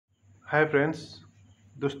Hi friends.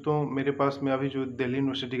 दोस्तों, मेरे पास में अभी जो दिल्ली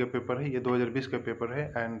यूनिवर्सिटी का पेपर है ये 2020 का पेपर है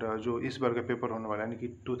एंड जो इस बार का पेपर होने वाला है यानी कि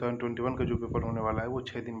 2021 का जो पेपर होने वाला है वो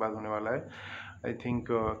 6 दिन बाद होने वाला है। आई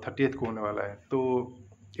थिंक 30th को होने वाला है। तो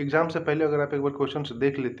एग्ज़ाम से पहले अगर आप एक बार क्वेश्चन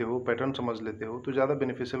देख लेते हो, पैटर्न समझ लेते हो तो ज़्यादा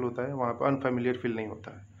बेनिफिशियल होता है, वहाँ पर अनफेमिलियर फील नहीं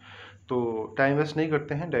होता है। तो टाइम वेस्ट नहीं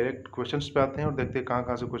करते हैं, डायरेक्ट क्वेश्चंस पे आते हैं और देखते हैं कहाँ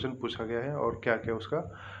कहाँ से क्वेश्चन पूछा गया है और क्या क्या उसका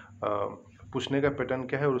पूछने का पैटर्न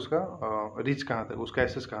क्या है और उसका रीच कहाँ तक, उसका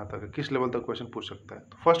एसेस कहाँ तक है, किस लेवल तक क्वेश्चन पूछ सकता है।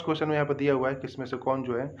 तो फर्स्ट क्वेश्चन में यहाँ पर दिया हुआ है कि इसमें से कौन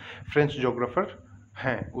जो है फ्रेंच जोग्राफर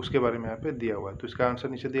हैं, उसके बारे में यहाँ पे दिया हुआ है। तो इसका आंसर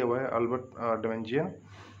नीचे दिया हुआ है अल्बर्ट डिवेंजियन।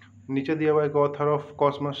 नीचे दिया हुआ है author of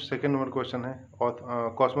cosmos, second number question है।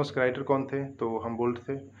 कॉस्मस के राइटर कौन थे, तो हमबोल्ट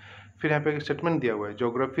थे। फिर यहाँ पे एक स्टेटमेंट दिया हुआ है,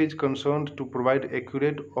 geography is concern to provide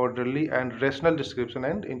accurate, orderly and rational description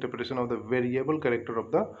and interpretation of the variable character of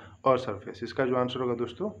the earth surface. इसका जो आंसर होगा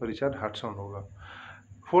दोस्तों रिचर्ड हडसन होगा।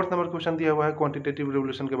 फोर्थ नंबर क्वेश्चन दिया हुआ है क्वांटिटेटिव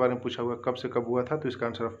रेवोल्यूशन के बारे में पूछा हुआ है, कब से कब हुआ था, तो इसका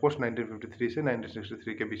आंसर ऑफ कोर्स 1953 से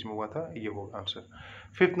 1963 के बीच में हुआ था, ये होगा आंसर।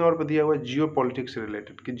 फिफ्थ नंबर पर दिया हुआ है जियो पॉलिटिक्स से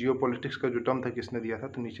रिलेटेड कि जियो पॉलिटिक्स का जो टर्म था किसने दिया था,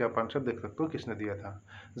 तो नीचे आप आंसर देख सकते हो किसने दिया था,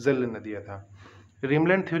 जेलिन ने दिया था।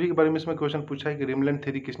 रिमलैंड थ्योरी के बारे में इसमें क्वेश्चन पूछा है कि रिमलैंड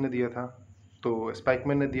थ्योरी किसने दिया था, तो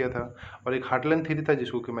स्पाइकमैन ने दिया था। और एक हार्टलैंड थ्योरी था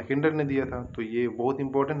जिसको कि मैकेंडर ने दिया था। तो ये बहुत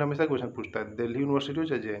इंपॉर्टेंट हमेशा क्वेश्चन पूछता है, दिल्ली यूनिवर्सिटी हो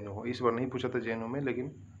चाहे जेएनयू हो। इस बार नहीं पूछा था जेएनयू में,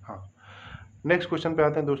 लेकिन हाँ। नेक्स्ट क्वेश्चन पे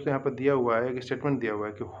आते हैं दोस्तों। यहाँ पर दिया हुआ है एक स्टेटमेंट दिया हुआ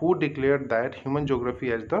है कि who declare that human geography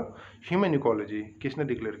as the human ecology, किसने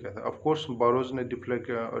डिक्लेयर किया था, ऑफकोर्स बोरोज ने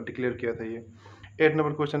डिक्लेयर किया था ये। 8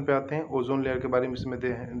 नंबर क्वेश्चन पे आते हैं, ओजोन लेयर के बारे में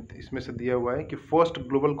इसमें से दिया हुआ है कि first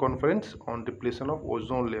global conference on depletion of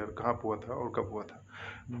ozone layer कहाँ हुआ था और कब हुआ था,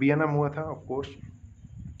 वियना में हुआ था ऑफकोर्स।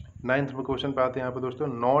 9th नंबर क्वेश्चन पे आते हैं यहाँ पे दोस्तों,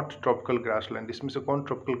 नॉट ट्रॉपिकल ग्रासलैंड, इसमें से कौन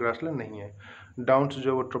ट्रॉपिकल ग्रासलैंड नहीं है, डाउन्स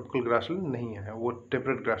जो वो ट्रॉपिकल ग्रासलैंड नहीं है, वो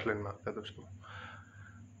टेम्परेट ग्रासलैंड में आता है दोस्तों।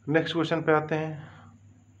 नेक्स्ट क्वेश्चन पे आते हैं,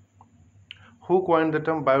 who coined the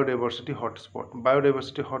term biodiversity hotspot,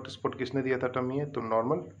 biodiversity hotspot किसने दिया था टर्म ये, तो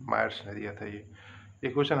नॉर्मल मायर्स ने दिया था ये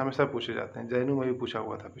क्वेश्चन हमेशा पूछे जाते हैं, जेएनयू में भी पूछा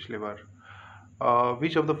हुआ था पिछले बार।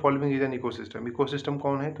 Which of the following is an ecosystem, ecosystem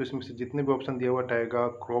कौन है, तो इसमें से जितने भी ऑप्शन दिया हुआ Tyga,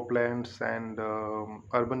 croplands and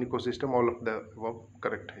urban ecosystem, all of the above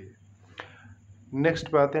correct है ये। नेक्स्ट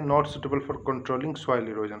पे आते हैं, not suitable for controlling soil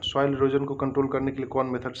erosion, soil erosion को कंट्रोल करने के लिए कौन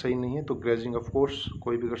मेथड सही नहीं है, तो ग्रेजिंग ऑफ कोर्स,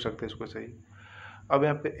 कोई भी कर सकते हैं इसको सही। अब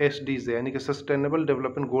यहाँ पे SDG यानी कि सस्टेनेबल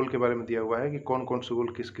डेवलपमेंट गोल के बारे में दिया हुआ है कि कौन कौन से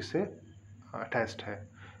गोल किस किस से अटैच्ड है,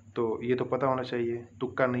 तो ये तो पता होना चाहिए,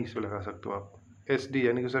 तुक्का नहीं इस पर लगा सकते हो आप। SD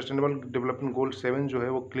यानी कि सस्टेनेबल डेवलपमेंट गोल 7 जो है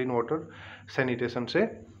वो क्लीन वाटर सैनिटेशन से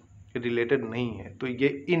रिलेटेड नहीं है, तो ये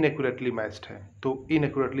इनएक्यूरेटली मैच्ड है, तो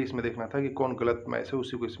इनएक्यूरेटली इसमें देखना था कि कौन गलत मैच है,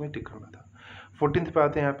 उसी को इसमें टिक करना था। 14th पे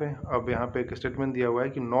आते हैं यहाँ पे। अब यहाँ पे एक स्टेटमेंट दिया हुआ है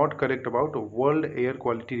कि not correct about world air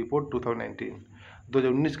quality report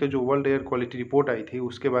 2019 का जो वर्ल्ड एयर क्वालिटी रिपोर्ट आई थी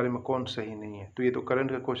उसके बारे में कौन सही नहीं है, तो ये तो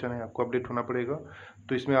करंट का क्वेश्चन है, आपको अपडेट होना पड़ेगा।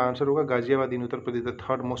 तो इसमें आंसर होगा गाजियाबाद इन Uttar Pradesh the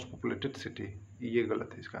third most populated city, ये गलत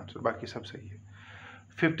है इसका आंसर, बाकी सब सही है।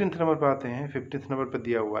 15th नंबर पर आते हैं। 15th नंबर पर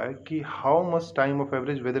दिया हुआ है कि how much time of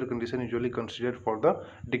average weather condition usually considered for the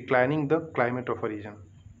declining the climate of a reason,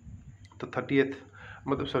 तो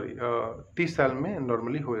 30 साल में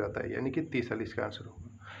नॉर्मली हो जाता है, यानी कि 30 साल इसका आंसर होगा।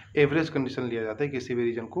 एवरेज कंडीशन लिया जाता है किसी भी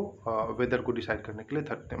रीजन को वेदर को डिसाइड करने के लिए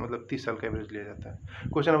 30 साल का एवरेज लिया जाता है।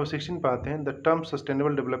 क्वेश्चन नंबर 16 पे आते हैं, the term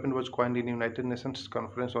sustainable development was coined in United Nations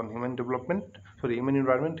conference on human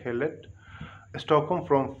environment held at Stockholm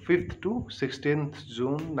from 5th to 16th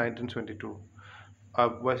जून 1922।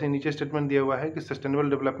 अब वैसे नीचे स्टेटमेंट दिया हुआ है कि sustainable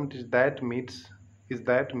development is that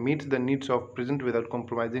meets the needs of present without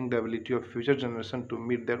compromising the ability of future generation to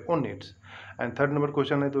meet their own needs। And third number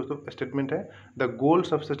question है दोस्तों, statement है, the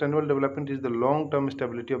goals of sustainable development is the long term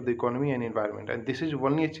stability of the economy and environment and this is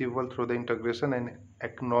only achievable through the integration and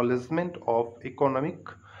acknowledgement of economic,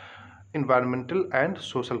 environmental and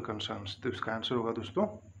social concerns. तो इसका answer होगा दोस्तों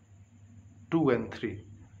 2 and 3,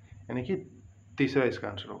 यानी कि तीसरा इसका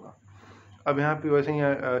answer होगा। अब यहाँ पे वैसे ही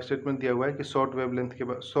स्टेटमेंट दिया हुआ है कि शॉर्ट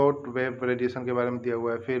वेव रेडिएशन के बारे में दिया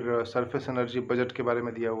हुआ है, फिर सरफेस एनर्जी बजट के बारे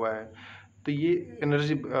में दिया हुआ है, तो ये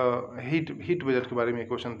एनर्जी हीट बजट के बारे में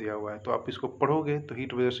क्वेश्चन दिया हुआ है, तो आप इसको पढ़ोगे तो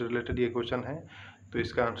हीट बजट से रिलेटेड ये क्वेश्चन है, तो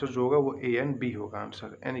इसका आंसर जो होगा वो A and B होगा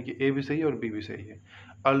आंसर, यानी कि A भी सही है और B भी सही है।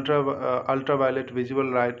 Ultra violet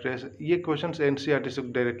visible light rays, ये क्वेश्चन NCERT से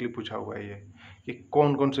डायरेक्टली पूछा हुआ है, ये कि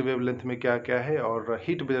कौन कौन से वेवलेंथ में क्या क्या है, और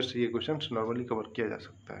हीट बजट से ये क्वेश्चन नॉर्मली कवर किया जा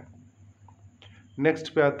सकता है।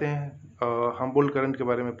 नेक्स्ट पे आते हैं, हम्बोल्ट करंट के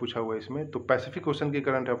बारे में पूछा हुआ है इसमें, तो पैसिफिक ओशन की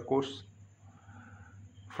करंट है ऑफकोर्स।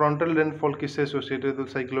 फ्रंटल रेनफॉल किससे एसोसिएटेड, तो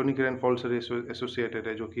साइक्लोनिक रेनफॉल से एसोसिएटेड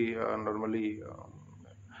है, जो कि नॉर्मली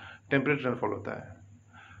टेम्परेट रेनफॉल होता है।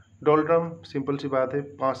 डोलड्रम सिंपल सी बात है,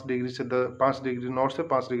 5 डिग्री नॉर्थ से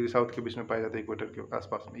 5 डिग्री साउथ के बीच में पाया जाता है, इक्वेटर के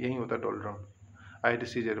आसपास में, यही होता है डोलड्रम,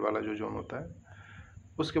 ITCZ वाला जो जोन होता है।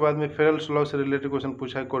 उसके बाद में फेरेल्स लॉ से रिलेटेड क्वेश्चन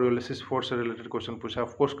पूछा है, कोरियोलिसिस फोर्स से रिलेटेड क्वेश्चन पूछा है,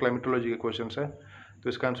 ऑफकोर्स क्लाइमेटोलॉजी के क्वेश्चन है, तो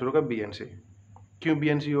इसका आंसर होगा BNC। क्यों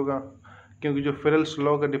BNC होगा? क्योंकि जो फेरेल्स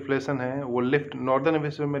लॉ का डिफ्लेशन है वो लेफ्ट नॉर्दर्न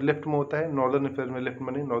हेमिस्फीयर में लेफ्ट में होता है, नॉर्दर्न हेमिस्फीयर में लेफ्ट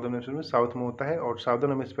में नहीं, नॉर्दर्न हेमिस्फीयर में साउथ में होता है, और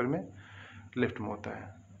साउदर्न हेमिस्फीयर में लेफ्ट में होता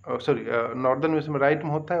है, सॉरी नॉर्दर्न हेमिस्फीयर में राइट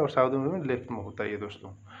में होता है और साउदर्न में लेफ्ट में होता है ये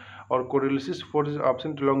दोस्तों। और कोरियोलिसिस force is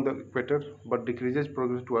absent along the equator but decreases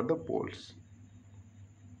progress toward the poles,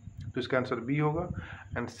 तो इसका आंसर बी होगा।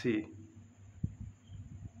 And C,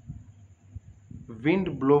 wind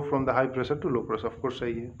blow from the high pressure to low pressure, of course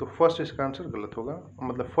सही है, तो फर्स्ट इसका आंसर गलत होगा,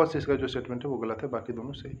 मतलब फर्स्ट इसका जो स्टेटमेंट है वो गलत है, बाकी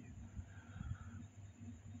दोनों सही है।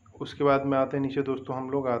 उसके बाद में आते हैं नीचे दोस्तों, हम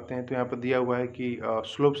लोग आते हैं तो यहाँ पर दिया हुआ है कि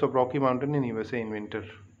slopes of Rocky mountain in USA in winter.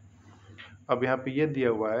 अब यहाँ पे ये दिया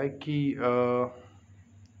हुआ है कि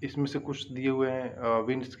इसमें से कुछ दिए हुए हैं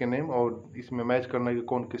विंड्स के नेम, और इसमें मैच करना है कि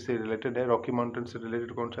कौन किससे रिलेटेड है। रॉकी माउंटेन से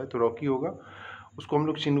रिलेटेड कौन सा है, तो रॉकी होगा, उसको हम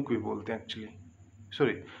लोग चिनूक भी बोलते हैं एक्चुअली,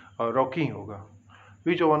 सॉरी रॉकी ही होगा।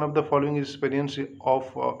 Which one of the following is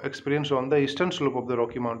experience on the eastern slope of the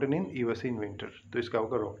Rocky Mountain in USA in winter? तो इसका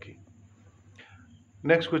होगा रॉकी।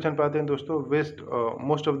 नेक्स्ट क्वेश्चन पे आते हैं दोस्तों,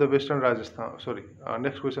 most of the western Rajasthan, sorry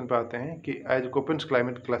next question पे आते हैं कि as Köppen's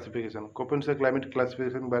climate classification, Köppen's का क्लाइमेट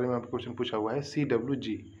क्लासिफिकेशन के बारे में आपको क्वेश्चन पूछा हुआ है।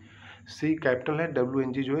 CWG, C कैपिटल है,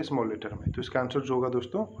 WNG जो है स्मॉल लेटर में, तो इसका आंसर जो होगा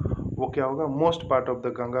दोस्तों वो क्या होगा, most part of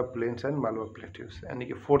the Ganga plains and Malwa plateaus, यानी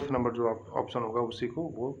कि फोर्थ नंबर जो ऑप्शन होगा उसी को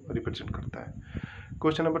वो रिप्रेजेंट करता है।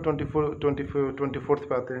 क्वेश्चन नंबर 24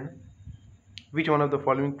 पे आते हैं, which one of the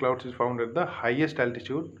following clouds is found at the highest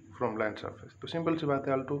altitude from land surface, तो सिंपल सी बात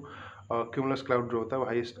है, आल्टो क्यूमुलस क्लाउड जो होता है वो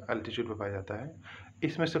हाईएस्ट एल्टीट्यूड पे पाया जाता है।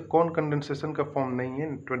 इसमें से कौन कंडेंसेशन का फॉर्म नहीं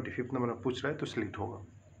है, 25 नंबर में पूछ रहा है, तो स्लीट होगा।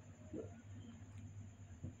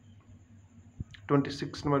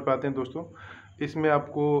 26 नंबर पे आते हैं दोस्तों, इसमें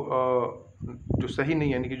आपको जो सही नहीं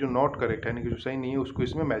है, यानी कि जो नॉट करेक्ट है, यानी कि जो सही नहीं है उसको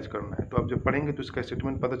इसमें मैच करना है। तो आप जब पढ़ेंगे तो इसका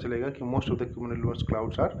स्टेटमेंट पता चलेगा कि most of the cumulus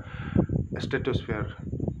clouds are stratosphere,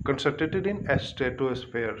 concentrated in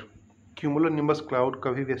stratosphere. Cumulonimbus cloud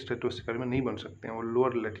कभी भी स्ट्रेटोस्फेयर में नहीं बन सकते हैं, वो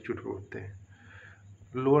लोअर लैटिट्यूड पे होते हैं।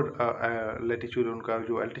 लोअर लैटिट्यूड उनका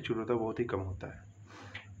जो एल्टीट्यूड होता है बहुत ही कम होता है।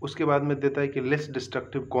 उसके बाद में देता है कि लेस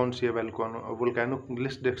डिस्ट्रक्टिव कौन सी है वोल्केनो,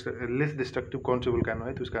 लेस डिस्ट्रक्टिव कौन सी वोल्केनो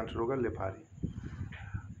है, तो इसका आंसर होगा लेफारी।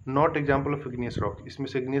 Not example of igneous rock, इसमें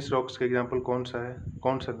से इग्नियस रॉक्स का एग्जाम्पल कौन सा है,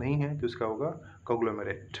 कौन सा नहीं है, तो इसका होगा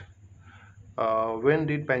कॉग्लोमेरेट। When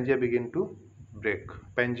did Pangaea begin to break,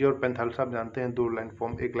 Pangaea और पेंथाल्सा आप जानते हैं, दो लाइन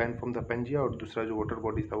फॉर्म, एक लाइन फॉर्म था पैंजिया और दूसरा जो वाटर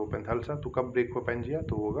बॉडी था वो पेंथाल्सा, तो कब ब्रेक हुआ पैंजिया,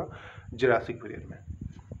 तो होगा जुरासिक पीरियड में।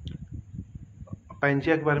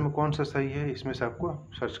 पैंजिया के बारे में कौन सा सही है, इसमें से आपको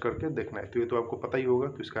सर्च करके देखना है, तो ये तो आपको पता ही होगा,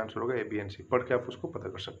 तो इसका आंसर होगा ABNC, पढ़ के आप उसको पता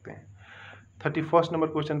कर सकते हैं। 31 नंबर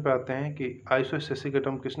क्वेश्चन पे आते हैं कि आइसोसेसिक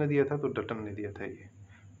एटम किसने दिया था, तो डटन ने दिया था।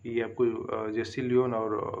 ये आपको जेसी लियोन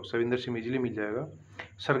और सविंदर सिंह इजीली मिल जाएगा।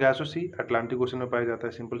 सरगासो सी अटलांटिक ओशन में पाया जाता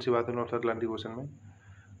है, सिंपल सी बात है, नॉर्थ अटलांटिक ओशन में।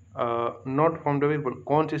 नॉट फाउंडेबल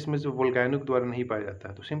कौन से इसमें से वोल्केनिक द्वारा नहीं पाया जाता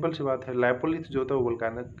है, तो सिंपल सी बात है, लैपोलिथ जो होता है वो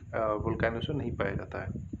वोल्केनो से नहीं पाया जाता है,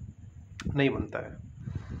 नहीं बनता है।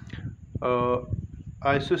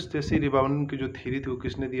 आइसोस्टेसी रिबाउंडिंग की जो थ्योरी थी वो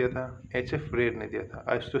किसने दिया था, HF रेड ने दिया था।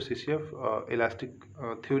 Isostasy of elastic,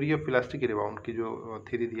 theory of elastic rebound की जो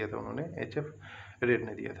थ्योरी दिया था उन्होंने HF रेड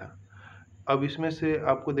ने दिया था। अब इसमें से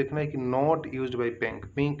आपको देखना है कि नॉट यूज्ड बाय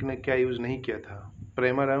पिंक ने क्या यूज नहीं किया था,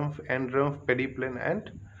 प्रेमारम्फ, एंड्रम्फ, पेडीप्लेन एंड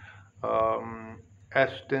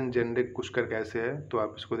एस्टेंजेंडिक कुछ करके ऐसे है, तो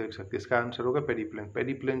आप इसको देख सकते हैं, इसका आंसर होगा पेडीप्लेन।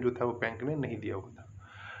 पेडीप्लेन जो था वो पिंक ने नहीं दिया हुआ था।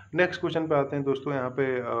 नेक्स्ट क्वेश्चन पे आते हैं दोस्तों, यहाँ पे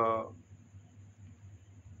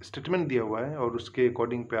स्टेटमेंट दिया हुआ है और उसके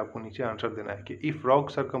अकॉर्डिंग पे आपको नीचे आंसर देना है कि if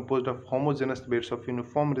rocks are composed of homogeneous beds of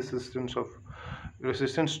uniform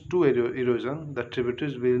resistance to erosion, the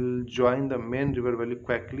tributaries will join the main river valley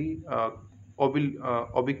quickly,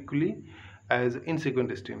 obliquely as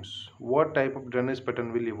insequent streams. What type of drainage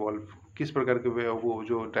pattern will evolve? किस प्रकार के वो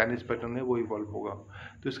जो drainage pattern है वो evolve होगा,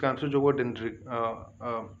 तो इसका आंसर जो होगा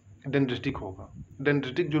डेंड्रिटिक होगा।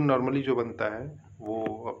 डेंड्रिटिक जो नॉर्मली जो बनता है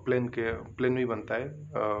वो प्लेन में ही बनता है,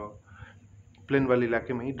 प्लेन वाले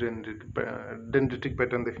इलाके में ही डेंड्रिटिक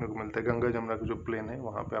पैटर्न देखने को मिलता है। गंगा जमुना का जो प्लेन है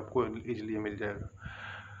वहाँ पे आपको इजीली मिल जाएगा।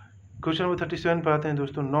 क्वेश्चन नंबर 37 पे आते हैं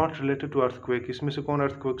दोस्तों, नॉट रिलेटेड टू अर्थक्वेक, इसमें से कौन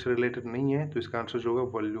अर्थक्वेक से रिलेटेड नहीं है, तो इसका आंसर जो होगा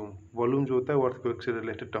वॉल्यूम। वॉल्यूम जो होता है वो अर्थक्वेक से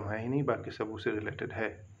रिलेटेड टर्म है ही नहीं, बाकी सब उससे रिलेटेड है।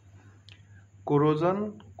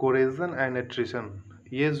 कोरेजन एंड एट्रिशन,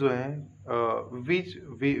 ये जो है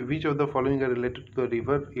which of the following are related to the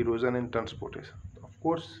river erosion and transportation, of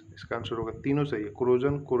course इसका आंसर होगा तीनों सही है,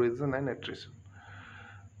 कोरोजन, कोरेजन एंड एट्रिशन।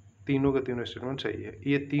 तीनों का तीनों स्टेटमेंट सही है।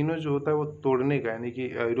 ये तीनों जो होता है वो तोड़ने का यानी कि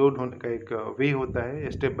इरोड होने का एक वे होता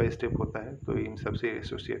है, स्टेप बाय स्टेप होता है, तो इन सबसे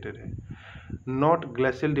एसोसिएटेड है। Not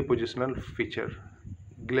glacial depositional feature,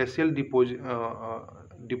 glacial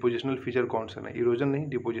depositional feature कौन सा नहीं, इरोजन नहीं,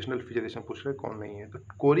 डिपोजिशनल फीचर इसमें पूछ रहे कौन नहीं है, तो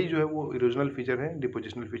कोरी जो है वो इरोजनल फीचर है,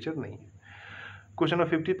 डिपोजिशनल फीचर नहीं है। क्वेश्चन नंबर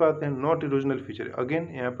 50 पे आते हैं, नॉट इरोजनल फीचर। अगेन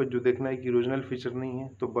यहाँ पर जो देखना है कि इरोजनल फीचर नहीं है,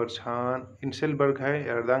 तो बरछान, इंसेलबर्ग है,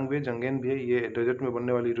 अर्दांग भी है, जंगेन भी है, ये डेजर्ट में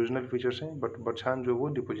बनने वाली इरोजनल फीचर्स हैं, बट बरछान जो वो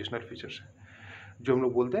डिपोजिशनल फीचर्स है। जो हम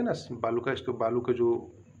लोग बोलते हैं ना बालू का, तो बालू का जो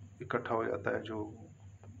इकट्ठा हो जाता है, जो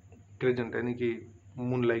क्रेजेंट यानी कि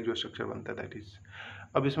मून लाइक जो स्ट्रक्चर बनता है, दैट इज।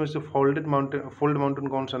 अब इसमें से फोल्ड माउंटेन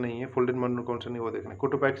कौन सा नहीं है, फोल्डेड माउंटेन कौन सा नहीं, वो देखना है।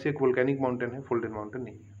 कोटोपैक्सी एक वोल्केनिक माउंटेन है, फोल्डेड माउंटेन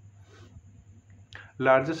नहीं है।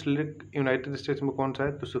 लार्जेस्ट लेक यूनाइटेड स्टेट्स में कौन सा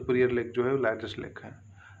है, तो सुपीरियर लेक जो है वो लार्जेस्ट लेक है।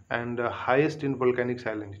 And highest in volcanic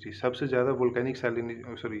salinity, सबसे ज़्यादा volcanic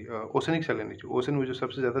salinity, sorry oceanic salinity, ocean में जो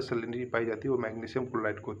सबसे ज़्यादा सैलिनिटी पाई जाती है वो मैग्नीशियम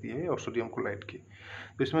क्लोराइड को होती है और सोडियम क्लोराइड की,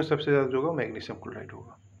 तो इसमें सबसे ज़्यादा जो होगा मैग्नीशियम क्लोराइड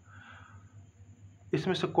होगा।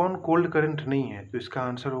 इसमें से कौन कोल्ड करंट नहीं है, तो इसका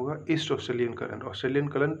आंसर होगा east Australian current. Australian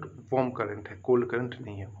current warm current है, कोल्ड करंट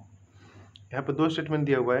नहीं है वो। यहाँ पर दो स्टेटमेंट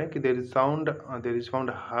दिया हुआ है कि there is found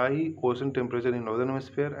high ocean temperature in northern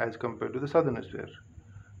hemisphere as compare to the southern hemisphere,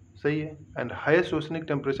 सही है। And highest oceanic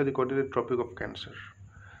temperature recorded at tropic of cancer,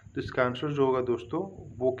 तो इसका आंसर जो होगा दोस्तों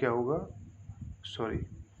वो क्या होगा, सॉरी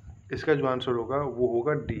इसका जो आंसर होगा वो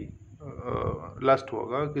होगा डी, लास्ट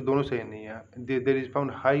होगा, कि दोनों सही नहीं है। There is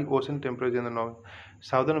found high ocean temperature in the north,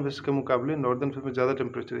 southern waste के मुकाबले नॉर्दर्न वेस्ट में ज़्यादा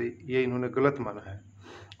टेम्परेचर है, ये इन्होंने गलत माना है।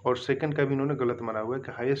 और सेकंड का भी इन्होंने गलत माना हुआ है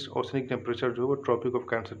कि हाईएस्ट ओशनिक टेम्परेचर जो है वो ट्रॉपिक ऑफ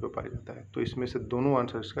कैंसर पे पाया जाता है, तो इसमें से दोनों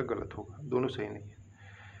आंसर इसका गलत होगा, दोनों सही नहीं है।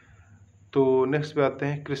 तो नेक्स्ट पे आते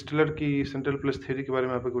हैं, क्रिस्टलर की सेंट्रल प्लेस थ्योरी के बारे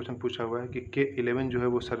में यहाँ पे क्वेश्चन पूछा हुआ है कि K11 जो है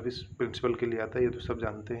वो सर्विस प्रिंसिपल के लिए आता है, ये तो सब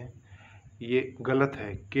जानते हैं, ये गलत है।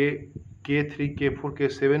 K3, K4,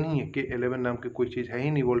 K7 ही है, K11 नाम की कोई चीज़ है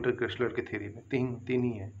ही नहीं वॉल्टर क्रिस्टलर की थ्योरी में, तीन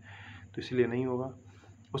ही है, तो इसलिए नहीं होगा।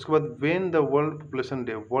 उसके बाद when the world population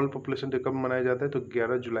day, world population day कब मनाया जाता है, तो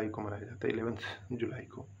 11 जुलाई को मनाया जाता है, 11 जुलाई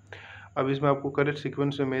को। अब इसमें आपको करेक्ट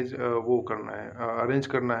सीक्वेंस में वो करना है, अरेंज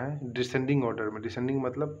करना है डिसेंडिंग ऑर्डर में। डिसेंडिंग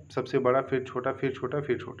मतलब सबसे बड़ा, फिर छोटा, फिर छोटा,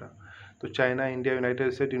 फिर छोटा। तो China, India, United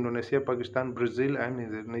state, Indonesia, Pakistan, Brazil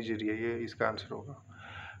and Nigeria, ये इसका आंसर होगा।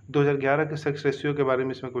 2011 के सेक्स रेशियो के बारे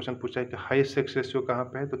में इसमें क्वेश्चन पूछा है कि हाईएस्ट सेक्स रेशियो कहाँ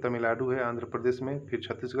पे है, तो तमिलनाडु है, आंध्र प्रदेश में, फिर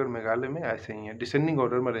छत्तीसगढ़, मेघालय में, ऐसे ही है। डिसेंडिंग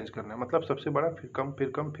ऑर्डर में अरेंज करना है, मतलब सबसे बड़ा, फिर कम, फिर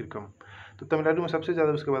कम, फिर कम। तो तमिलनाडु में सबसे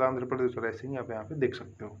ज़्यादा, उसके बाद आंध्र प्रदेश, और ऐसे ही आप यहाँ पे देख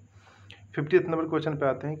सकते हो। 50th नंबर क्वेश्चन पे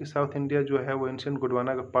आते हैं कि साउथ इंडिया जो है वो एंशियंट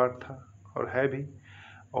गोंडवाना का पार्ट था और है भी,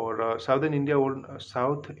 और south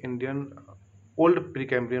Indian old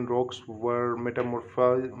Precambrian rocks were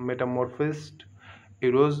मेटामॉर्फिज्ड,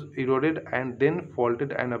 eroded and then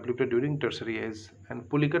faulted and uplifted during tertiary age, and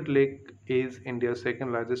Pulicat Lake is India's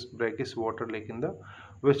second largest brackish water lake in the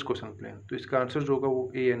west coastal plain। तो इसका answer जो होगा वो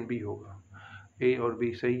A and B होगा, A और B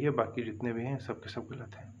सही है, बाकी जितने भी हैं सब के सब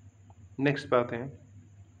गलत हैं। नेक्स्ट पे आते हैं,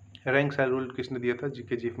 रैंक साइल रूल किसने दिया था,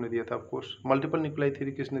 जीके जीफ ने दिया था ऑफकोर्स। मल्टीपल न्यूक्लियाई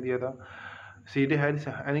थ्योरी किसने दिया था, सीडे हैरिस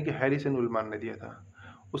यानी कि हैरिस एंड उल्मान ने दिया था।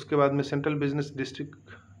 उसके बाद में सेंट्रल बिजनेस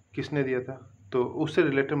डिस्ट्रिक्ट किसने दिया था, तो उससे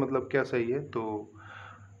रिलेटेड मतलब क्या सही है, तो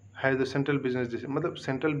है द सेंट्रल बिजनेस डिस्ट्रिक्ट, मतलब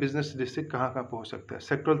सेंट्रल बिजनेस डिस्ट्रिक्ट कहाँ कहाँ पे हो सकता है,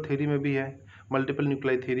 सेक्टोरल थ्योरी में भी है, मल्टीपल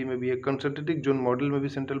न्यूक्लियाई थ्योरी में भी है, कंसंट्रेटिक जोन मॉडल में भी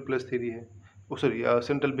सेंट्रल प्लस थ्योरी है, sorry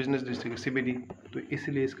central business district CBD, तो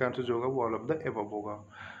इसीलिए इसका आंसर जो होगा वो ऑल ऑफ द एबव होगा।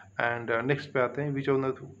 एंड नेक्स्ट पे आते हैं, which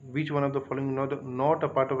one of the following not a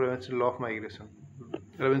part of रेवेंशन law of migration.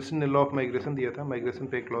 रेवेंशन ने लॉ ऑफ माइग्रेशन दिया था, माइग्रेशन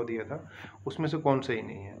पे एक लॉ दिया था, उसमें से कौन सा ही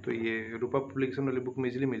नहीं है, तो ये रूपा पब्लिकेशन वाली बुक में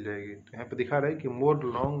इजीली मिल जाएगी। तो यहाँ पे दिखा रहा है कि more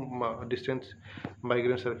long distance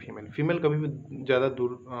migrants are female कभी भी ज़्यादा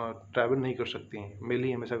दूर ट्रैवल नहीं कर सकती हैं, मेल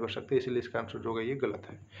ही हमेशा कर सकते हैं, इसलिए इसका आंसर जो होगा ये गलत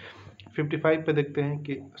है। 55 पे देखते हैं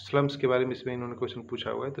कि स्लम्स के बारे में इसमें इन्होंने क्वेश्चन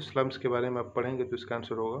पूछा हुआ है, तो स्लम्स के बारे में आप पढ़ेंगे तो इसका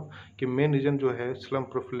आंसर होगा कि मेन रीजन जो है स्लम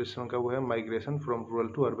पॉपुलेशन का वो है migration from rural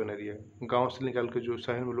to urban area, गांव से निकाल के जो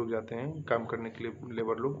शहर में लोग जाते हैं काम करने के लिए,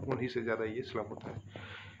 लेबर लोग, उन्हीं से ज़्यादा ये स्लम होता है।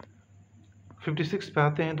 56 पे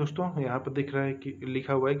आते हैं दोस्तों, यहाँ पर दिख रहा है कि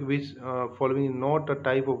लिखा हुआ है कि which following not a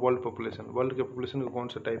type of world population, world के पॉपुलेशन का कौन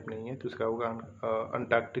सा टाइप नहीं है, तो इसका होगा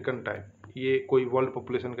अंटार्कटिकन टाइप। ये कोई वर्ल्ड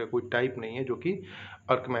पॉपुलेशन का कोई टाइप नहीं है, जो कि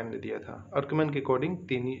अर्कमैन ने दिया था। अर्कमैन के अकॉर्डिंग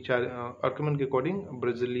अर्कमैन के according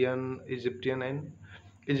Brazilian,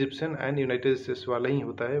 Egyptian and United states वाला ही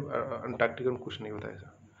होता है, अंटार्कटिकन कुछ नहीं होता है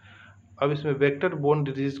ऐसा। अब इसमें वेक्टर बोर्न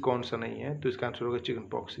डिजीज कौन सा नहीं है, तो इसका आंसर होगा चिकन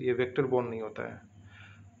पॉक्स, ये वेक्टर बोर्न नहीं होता है।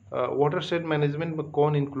 वाटर शेड मैनेजमेंट में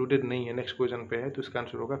कौन इंक्लूडेड नहीं है, नेक्स्ट क्वेश्चन पे है, तो इसका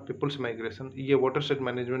आंसर होगा पीपल्स माइग्रेशन। ये वाटर शेड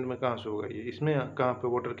मैनेजमेंट में कहाँ से होगा, ये इसमें कहाँ पे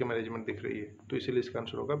वाटर की मैनेजमेंट दिख रही है, तो इसीलिए इसका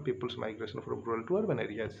आंसर होगा peoples migration from rural to urban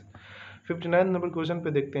areas. 59 number question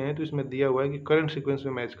पे देखते हैं, तो इसमें दिया हुआ है कि करंट सीक्वेंस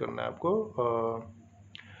में मैच करना है आपको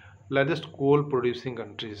लार्जेस्ट कोल प्रोड्यूसिंग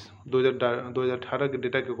कंट्रीज 2018 के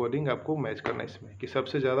डेटा के अकॉर्डिंग आपको मैच करना है इसमें कि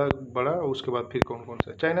सबसे ज़्यादा बड़ा, उसके बाद फिर कौन कौन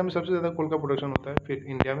सा। चाइना में सबसे ज़्यादा कोल का प्रोडक्शन होता है, फिर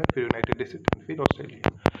इंडिया में, फिर यूनाइटेड स्टेट, फिर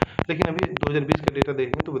ऑस्ट्रेलिया। लेकिन अभी 2020 का डेटा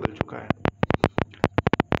देखेंगे तो बदल चुका है।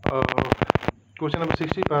 क्वेश्चन नंबर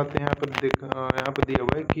 60 पे आते हैं। यहाँ पर दिया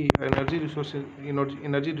हुआ है कि एनर्जी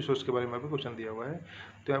रिसोर्स के बारे में आपको क्वेश्चन दिया हुआ है।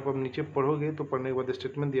 तो यहाँ पर आप नीचे पढ़ोगे तो पढ़ने के बाद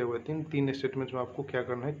स्टेटमेंट दिया हुआ है तीन स्टेटमेंट्स में आपको क्या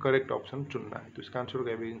करना है, करेक्ट ऑप्शन चुनना है। तो इसका आंसर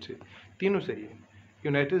होगा एवियन से, तीनों सही है।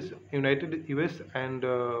 United US and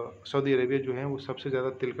Saudi Arabia जो है वो सबसे ज़्यादा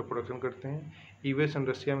तेल का प्रोडक्शन करते हैं। यूएस एंड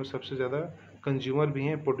रशिया में सबसे ज़्यादा कंज्यूमर भी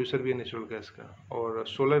हैं, प्रोड्यूसर भी है नेचुरल गैस का। और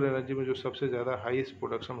सोलर एनर्जी में जो सबसे ज़्यादा हाईएस्ट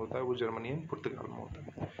प्रोडक्शन होता है वो जर्मनी एंड पुर्तगाल में होता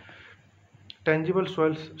है। टीलेबल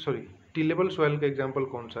सॉइल का एग्जांपल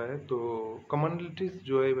कौन सा है, तो कम्युनिटीज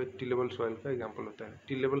जो है वह टीलेबल सॉइल का एग्जांपल होता है।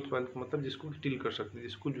 टीलेबल सॉइल का मतलब जिसको टिल कर सकते हैं,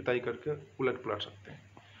 जिसको जुताई करके उलट पलट सकते हैं।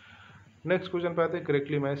 नेक्स्ट क्वेश्चन पे आते हैं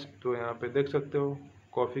करेक्टली मैच। तो यहाँ पे देख सकते हो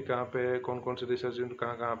कॉफ़ी कहाँ पे है, कौन कौन से रिसर्च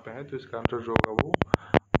कहाँ पे है। तो इसका आंसर जो होगा वो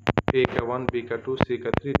ए का 1, बी का 2, सी का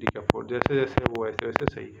 3, डी का 4, जैसे जैसे वो वैसे वैसे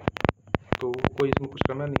सही है, तो कोई इसमें कुछ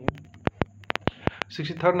करना नहीं है।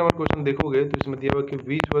 63 नंबर क्वेश्चन देखोगे तो इसमें दिया हुआ कि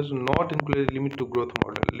which was not included limit to growth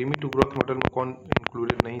model. Limit to growth model में कौन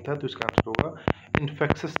इंक्लूडेड नहीं था, तो इसका आंसर होगा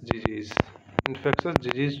इन्फेक्शस डिजीज। इन्फेक्शस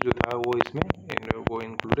डिजीज जो था वो इसमें वो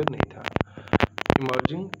इंक्लूडेड नहीं था,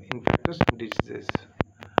 इमर्जिंग इन्फेक्शस डिजीजेस।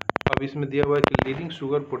 अब इसमें दिया हुआ है कि लीडिंग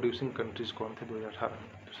शुगर प्रोड्यूसिंग कंट्रीज कौन थे 2018 में।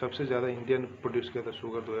 तो सबसे ज़्यादा इंडिया ने प्रोड्यूस किया था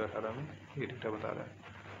शुगर 2018 में, ये डेटा बता रहा है।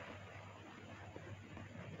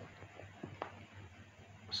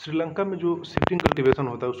 श्रीलंका में जो शिफ्टिंग कल्टीवेशन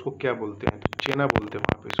होता है उसको क्या बोलते हैं, तो चेना बोलते हैं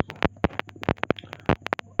वहाँ पे इसको।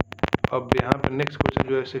 अब यहाँ पे नेक्स्ट क्वेश्चन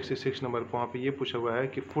जो है 66 नंबर पर, वहाँ पे ये पूछा हुआ है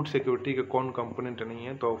कि फूड सिक्योरिटी का कौन कंपोनेंट नहीं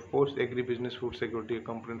है, तो of course agri business food security का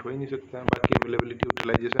कंपोनेंट हो ही नहीं सकता है। बाकी अवेलेबिलिटी,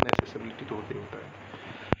 यूटिलाइजेशन, एक्सेसिबिलिटी तो होता ही होता है।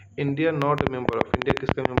 India not a member of, India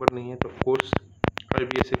किसका मेंबर नहीं है, तो ऑफ कोर्स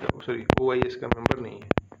IBSA का, OIS का मेंबर नहीं है।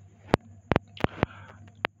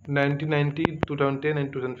 1990, 2010 एंड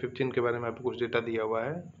 2015 के बारे में आपको कुछ डेटा दिया हुआ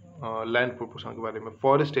है, लैंड प्रोपोर्शन के बारे में,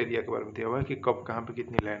 फॉरेस्ट एरिया के बारे में दिया हुआ है कि कब कहाँ पे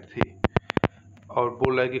कितनी लैंड थी, और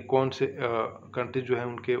बोल रहा है कि कौन से कंट्रीज जो है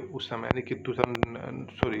उनके उस समय यानी कि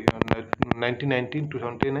 1919,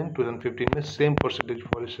 2010 एंड 2015 में सेम परसेंटेज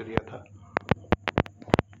फॉरेस्ट एरिया था।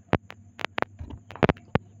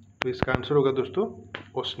 तो इसका आंसर होगा दोस्तों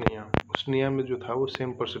ओसनिया। ओसनिया में जो था वो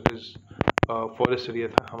सेम परसेंटेज फॉरेस्ट एरिया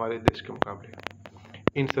था हमारे देश के मुकाबले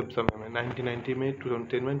इन सब समय में, 1990 में,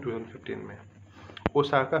 2010 में, 2015 में।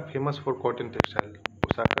 Osaka famous for cotton textile.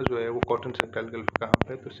 Osaka जो है वो कॉटन टेक्सटाइल के लिए कहाँ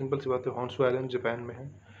पे है, तो सिंपल सी बात है हॉन्शू आइलैंड जापान में है।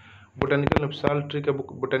 बोटानिकल नेम, साल ट्री का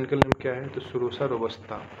बोटानिकल नेम क्या है, तो सुरोसा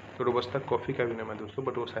रोबस्ता। रोबस्ता कॉफ़ी का भी नेम है दोस्तों,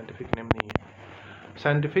 बट वो साइंटिफिक नेम नहीं है।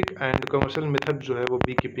 साइंटिफिक एंड कमर्शियल मेथड जो है वो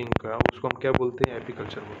बी कीपिंग का, उसको हम क्या बोलते हैं,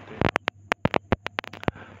 एपीकल्चर बोलते हैं।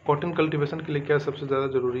 कॉटन कल्टीवेशन के लिए क्या सबसे ज़्यादा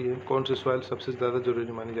जरूरी है, कौन सी सॉइल सबसे ज़्यादा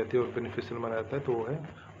जरूरी मानी जाती है और बेनिफिशियल माना जाता है, तो वो है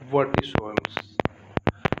Varti soils.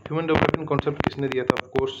 Human development concept किसने दिया था,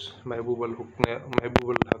 ऑफकोर्स महबूब अल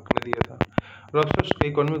हक ने दिया था। रॉबस्टर्स का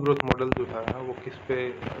इकोनॉमिक ग्रोथ मॉडल जो था वो किस पे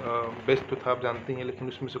बेस्ड तो था आप जानते हैं, लेकिन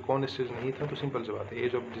उसमें से कौन स्टेज नहीं था, तो सिंपल सी बात है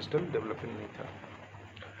एज ऑफ डिजिटल डेवलपमेंट नहीं था।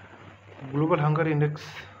 Global hunger index,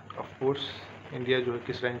 of course India जो है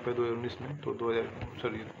किस रैंक पे 2019 में, तो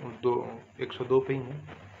 102 पे ही है।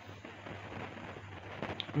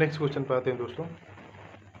 नेक्स्ट क्वेश्चन पे आते हैं दोस्तों,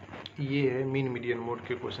 ये है मीन मीडियन मोड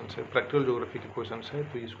के क्वेश्चन है, प्रैक्टिकल ज्योग्राफी के क्वेश्चन है,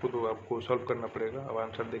 तो इसको तो आपको सॉल्व करना पड़ेगा, अब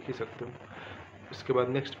आंसर देख ही सकते हो। इसके बाद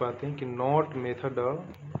नेक्स्ट पे आते हैं कि not method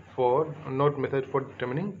for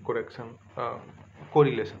determining correction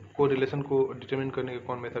correlation को डिटर्मिन करने का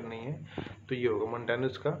कौन मेथड नहीं है, तो ये होगा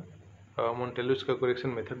मोंटेलुस का करेक्शन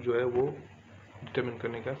मेथड जो है वो डिटर्मिन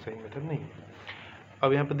करने का सही मेथड नहीं है।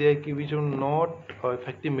 अब यहाँ पर दिया है कि which are not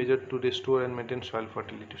effective major to restore and maintain soil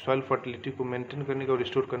fertility. Soil fertility को मेंटेन करने का और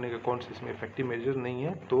रिस्टोर करने का कौन से इसमें इफेक्टिव मेजर नहीं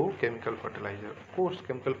है, तो chemical fertiliser. Of course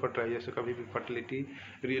chemical fertiliser से कभी भी फर्टिलिटी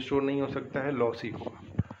रिस्टोर नहीं हो सकता है, लॉस ही होगा।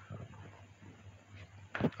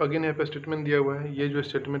 अगेन यहाँ पे स्टेटमेंट दिया हुआ है, ये जो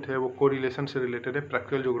स्टेटमेंट है वो कोरिलेशन से रिलेटेड है,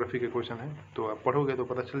 प्रैक्टिकल ज्योग्राफी के क्वेश्चन है, तो आप पढ़ोगे तो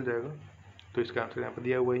पता चल जाएगा। तो इसका आंसर यहाँ पर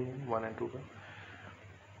दिया हुआ ही है 1 और 2 का।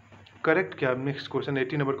 करेक्ट क्या, नेक्स्ट क्वेश्चन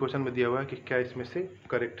 80 नंबर क्वेश्चन में दिया हुआ है कि क्या इसमें से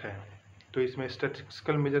करेक्ट है। तो इसमें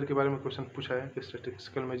स्टैटिस्टिकल मेजर के बारे में क्वेश्चन पूछा है कि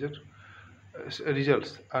statistical major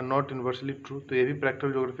results are not inversely true. तो ये भी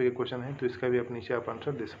प्रैक्टिकल ज्योग्राफी के क्वेश्चन है, तो इसका भी आप नीचे आप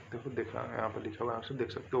आंसर दे सकते हो। देखा यहाँ पर लिखा हुआ आंसर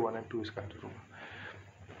देख सकते हो, 1 और 2 इसका आंसर होगा।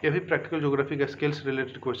 ये भी प्रैक्टिकल ज्योग्राफी का स्किल्स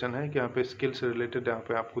रिलेटेड क्वेश्चन है कि यहाँ पे स्किल्स रिलेटेड यहाँ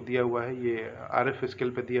पे आपको दिया हुआ है, ये RF स्केल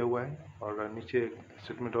पे दिया हुआ है। और नीचे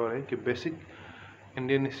स्टेटमेंट और है कि बेसिक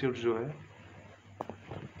इंडियन इंस्टीट्यूट जो है,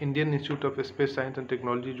 Indian institute of space science and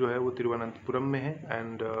technology जो है वो तिरुवनंतपुरम में है,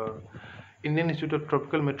 and Indian institute of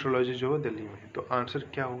tropical metrology जो है दिल्ली में। तो आंसर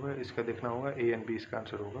क्या होगा इसका देखना होगा, A एंड B इसका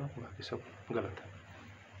आंसर होगा, बाकी सब गलत है।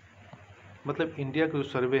 मतलब इंडिया का जो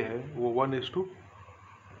सर्वे है वो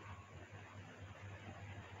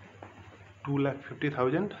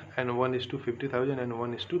 1:250,000 एंड 1:50,000 एंड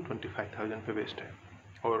 1:25,000 पे बेस्ड है।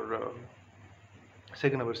 और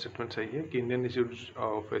सेकेंड नंबर स्टेटमेंट सही है कि Indian institute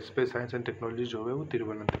of space science and technology जो है वो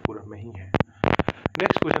तिरुवनंतपुरम में ही है।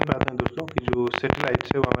 नेक्स्ट क्वेश्चन पे आते हैं दोस्तों कि जो सैटेलाइट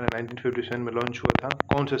है वो हमारे 1957 में लॉन्च हुआ था।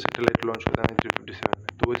 कौन सा सैटेलाइट लॉन्च हुआ था 1957 में?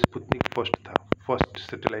 तो वो स्पुतनिक फर्स्ट था, फर्स्ट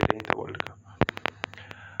सैटेलाइट यही था वर्ल्ड का।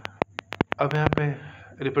 अब यहाँ पे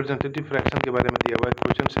रिप्रेजेंटेटिव फ्रैक्शन के बारे में दिया हुआ है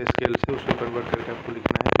क्वेश्चन से, स्केल से उसको कन्वर्ट करके आपको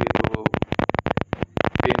लिखना है। तो ये तो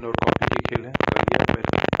पेन और कॉपी की खेल है, तो ये आप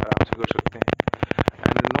आराम से कर सकते हैं।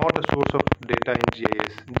 And not a source of data in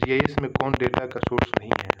GIS में कौन डेटा का सोर्स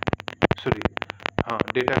नहीं है? सॉरी, हाँ,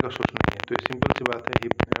 डेटा का सोर्स नहीं है। तो ये सिंपल सी बात है,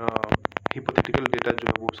 हिपोथेटिकल डेटा जो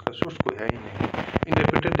है वो उसका सोर्स कोई है ही नहीं।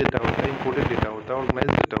 इंटरप्रेटेड डेटा होता है, इंपोर्टेड डेटा होता है,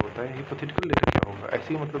 ऑर्गेनाइज डेटा होता है। हिपोथेटिकल डेटा क्या होगा?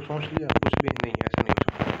 ऐसे ही मतलब सोच लिया, कुछ भी नहीं है, ऐसा नहीं हो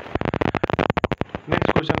सकता।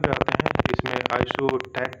 नेक्स्ट क्वेश्चन पे आते हैं, इसमें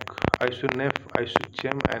आइसोटैक, आइसोनेफ,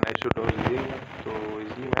 आइसोचेम एंड आइसोडोज दिएगा, तो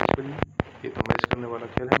इजीली मैच करिए। ये तो मैच करने वाला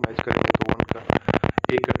खेल है, मैच करेंगे तो 1 का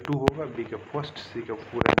A का 2 होगा, B का 1, C का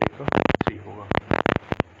 4 एंड D का 3 होगा।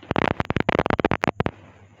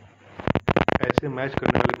 ऐसे मैच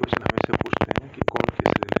करने वाले क्वेश्चन हमेशा पूछते हैं कि कौन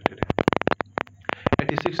किससे रिलेटेड है।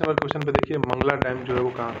 86 नंबर क्वेश्चन पे देखिए, मंगला डैम जो है वो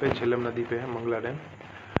कहाँ पे? झेलम नदी पे है मंगला डैम।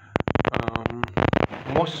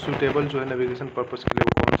 मोस्ट सुटेबल जो है नेविगेशन पर्पस के लिए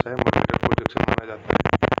वो कौन सा है? मर्केटर प्रोजेक्शन माना जाता है।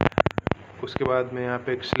 उसके बाद में यहाँ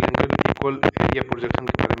पे एक सिलेंडर इक्वल एरिया प्रोजेक्शन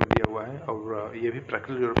के बारे में दिया हुआ है, और ये भी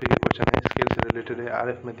प्रैक्टिकल ज्योग्राफी के क्वेश्चन है, स्केल से रिलेटेड है।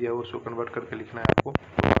 RF में दिया हुआ उसको कन्वर्ट करके लिखना है आपको,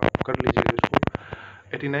 तो आप कर लीजिएगा इसको।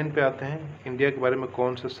 89 पे आते हैं, इंडिया के बारे में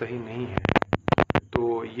कौन सा सही नहीं है?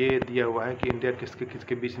 तो ये दिया हुआ है कि इंडिया किसके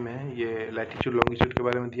किसके बीच में है। ये लैटिट्यूड लॉन्गिट्यूड के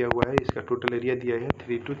बारे में दिया हुआ है, इसका टोटल एरिया दिया है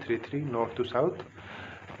 3233 नॉर्थ टू साउथ,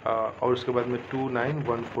 और उसके बाद में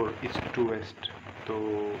 2914 ईस्ट टू वेस्ट। तो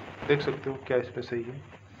देख सकते हो क्या इसमें सही है।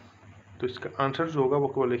 तो इसका आंसर जो होगा वो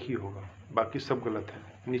केवल एक ही होगा, बाकी सब गलत है।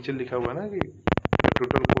 नीचे लिखा हुआ है ना कि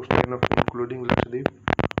total cost line of including Lakshadweep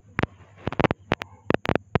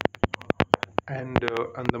and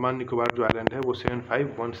Andaman Nicobar जो आइलैंड है वो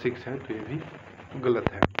 7516 है, तो ये भी गलत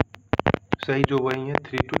है। सही जो वही है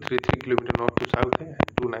 3233 किलोमीटर नॉर्थ टू साउथ है,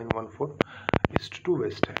 2914 ईस्ट टू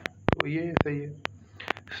वेस्ट है, तो ये सही है।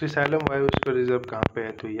 श्रीशैलम बायोस्फीयर रिजर्व कहाँ पे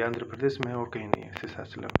है? तो ये आंध्र प्रदेश में है और कहीं नहीं है।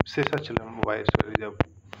 Seshachalam biosphere reserve.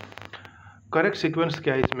 Correct sequence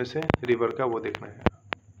क्या है इसमें से रिवर का, वो देखना है।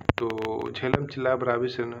 तो झेलम चिनाब रावी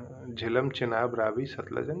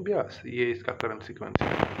सतलज एंड ब्यास, ये इसका करंट सीक्वेंस है।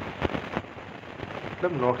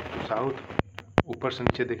 मतलब नॉर्थ टू साउथ, ऊपर से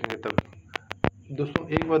नीचे देखेंगे तब। दोस्तों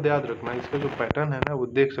एक बात याद रखना, इसका जो पैटर्न है ना वो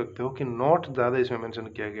देख सकते हो कि नॉट ज़्यादा इसमें मेंशन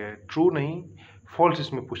किया गया है, ट्रू नहीं फॉल्स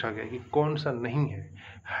इसमें पूछा गया है कि कौन सा नहीं है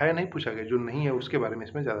नहीं पूछा गया, जो नहीं है उसके बारे में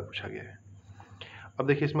इसमें ज़्यादा पूछा गया है। अब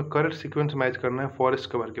देखिए इसमें करेक्ट सीक्वेंस मैच करना है फॉरेस्ट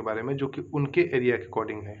कवर के बारे में, जो कि उनके एरिया के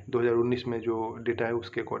अकॉर्डिंग है। 2019 में जो डेटा है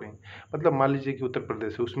उसके अकॉर्डिंग, मतलब मान लीजिए कि उत्तर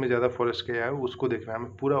प्रदेश है, उसमें ज़्यादा फॉरेस्ट क्या है उसको देखना है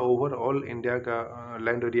हमें। पूरा ओवरऑल इंडिया का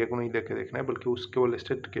लैंड एरिया को नहीं देख देखना है, बल्कि उसके केवल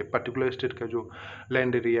स्टेट के पर्टिकुलर स्टेट का जो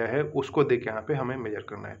लैंड एरिया है उसको देख के यहाँ पे हमें मेजर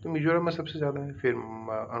करना है। तो मिजोरम में सबसे ज़्यादा है, फिर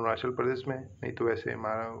अरुणाचल प्रदेश में, नहीं तो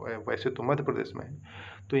वैसे तो मध्य प्रदेश में है,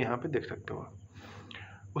 तो यहाँ पर देख सकते हो।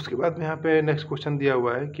 उसके बाद में यहाँ पे नेक्स्ट क्वेश्चन दिया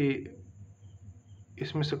हुआ है कि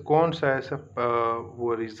इसमें से कौन सा ऐसा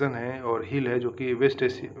वो रीजन है और हिल है जो कि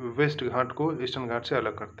वेस्ट घाट को ईस्टर्न घाट से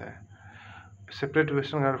अलग करता है। Separate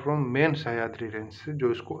western Ghat from main Sahyadri range से,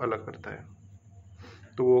 जो इसको अलग करता है,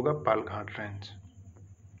 तो वो होगा Palghat range.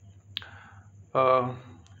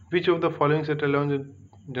 Which of the following satellite launch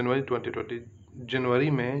जनवरी 2020, जनवरी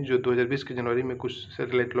में जो 2020 के जनवरी में कुछ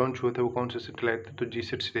सैटेलाइट लॉन्च हुए थे, वो कौन से सैटेलाइट थे? तो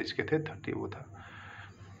GSAT सीरीज के थे, 30 वो था।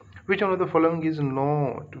 Which one of the following is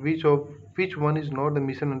not, which one is not the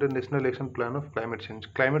mission under National Action Plan of Climate Change?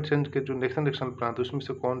 Climate Change के जो नेशनल एक्शन प्लान था उसमें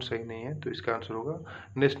से कौन सही नहीं है? तो इसका आंसर होगा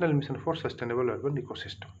national mission for sustainable urban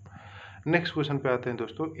ecosystem. Next question पे आते हैं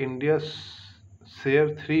दोस्तों, इंडिया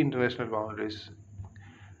शेयर 3 इंटरनेशनल बाउंड्रीज।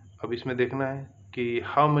 अब इसमें देखना है कि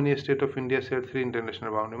how many state of India share 3 international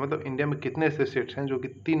boundary, मतलब इंडिया में कितने ऐसे स्टेट्स हैं जो कि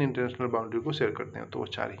 3 इंटरनेशनल बाउंड्री को शेयर करते हैं? तो वो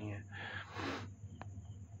 4 ही हैं।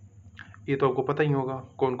 ये तो आपको पता ही होगा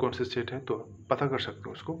कौन कौन से स्टेट है, तो पता कर सकते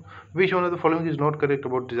हो उसको। Which one of the following is not correct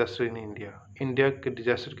about disaster in India. India के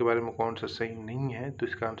डिजास्टर के बारे में कौन सा सही नहीं है, तो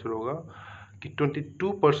इसका आंसर होगा कि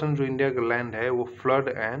 22% जो इंडिया का लैंड है वो फ्लड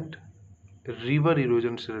एंड रिवर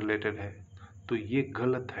इरोजन से रिलेटेड है, तो ये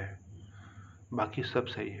गलत है, बाकी सब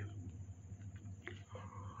सही है।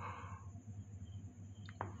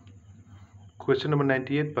 क्वेश्चन नंबर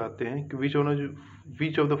 98 पे आते हैं कि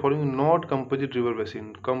which of the following not composite river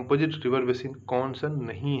basin. Composite river basin कौन सा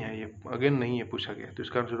नहीं है, ये अगेन नहीं है पूछा गया, तो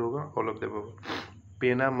इसका आंसर होगा ऑल ऑफ द अबव।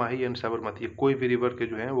 पेना, माही एंड साबरमती, कोई भी रिवर के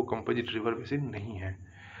जो है वो कंपोजिट रिवर बेसिन नहीं है।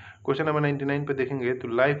 क्वेश्चन नंबर 99 पे देखेंगे तो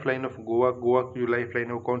life line of Goa, Goa की जो लाइफ लाइन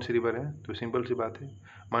है वो कौन सी रिवर है, तो सिंपल सी बात है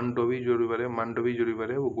मांडोवी जो रिवर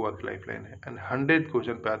है वो गोवा की लाइफ लाइन है। एंड 100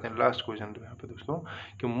 क्वेश्चन पे आते हैं, लास्ट क्वेश्चन जो यहाँ पे दोस्तों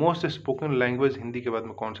कि मोस्ट स्पोकन लैंग्वेज हिंदी के बाद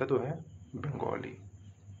में कौन सा, तो है बंगाली।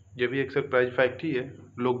 ये भी एक सरप्राइज फैक्ट ही है,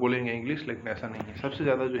 लोग बोलेंगे इंग्लिश, लेकिन ऐसा नहीं है, सबसे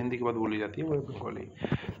ज़्यादा जो हिंदी के बाद बोली जाती है वो है बंगाली।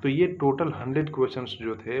 तो ये टोटल 100 क्वेश्चंस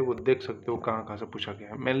जो थे वो देख सकते हो कहाँ कहाँ से पूछा गया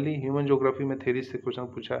है। मेनली ह्यूमन ज्योग्राफी में थेरी से क्वेश्चन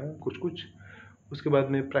पूछा है कुछ, उसके बाद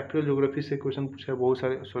में प्रैक्टिकल ज्योग्राफी से क्वेश्चन पूछा है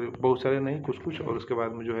बहुत सारे नहीं, कुछ, और उसके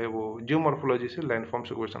बाद में जो है वो जियोमॉर्फोलॉजी से लैंडफॉर्म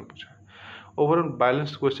से क्वेश्चन पूछा है। ओवरऑल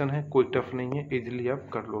बैलेंस्ड क्वेश्चन है, कोई टफ नहीं है, इजीली आप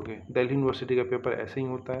कर लोगे। दिल्ली यूनिवर्सिटी का पेपर ऐसे ही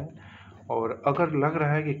होता है, और अगर लग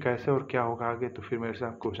रहा है कि कैसे और क्या होगा आगे, तो फिर मेरे से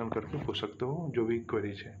आप क्वेश्चन करके पूछ सकते हो जो भी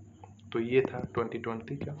क्वेरीज है। तो ये था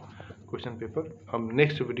 2020 का क्वेश्चन पेपर। अब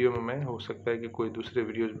नेक्स्ट वीडियो में मैं हो सकता है कि कोई दूसरे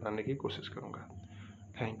वीडियोज बनाने की कोशिश करूँगा।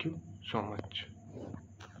 Thank you so much.